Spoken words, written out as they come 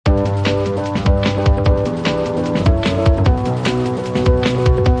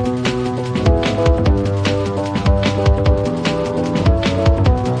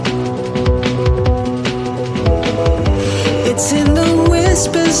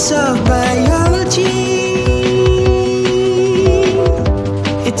stories of biology.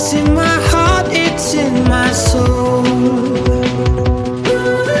 It's in my heart, it's in my soul.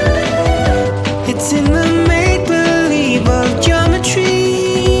 It's in the make-believe of geometry.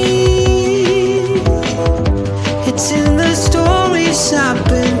 It's in the stories I've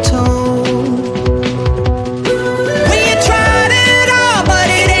been told.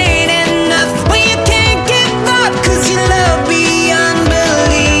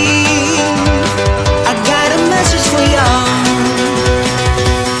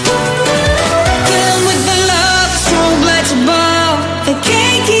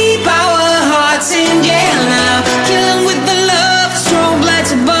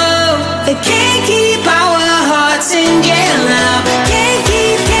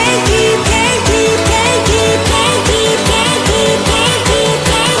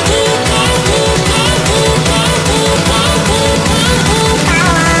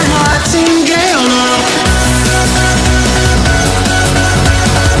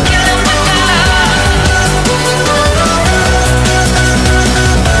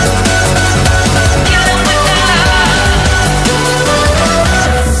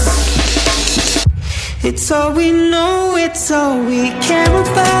 It's all we know, it's all we care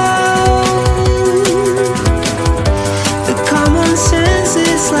about. The common sense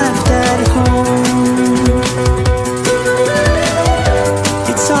is left at home.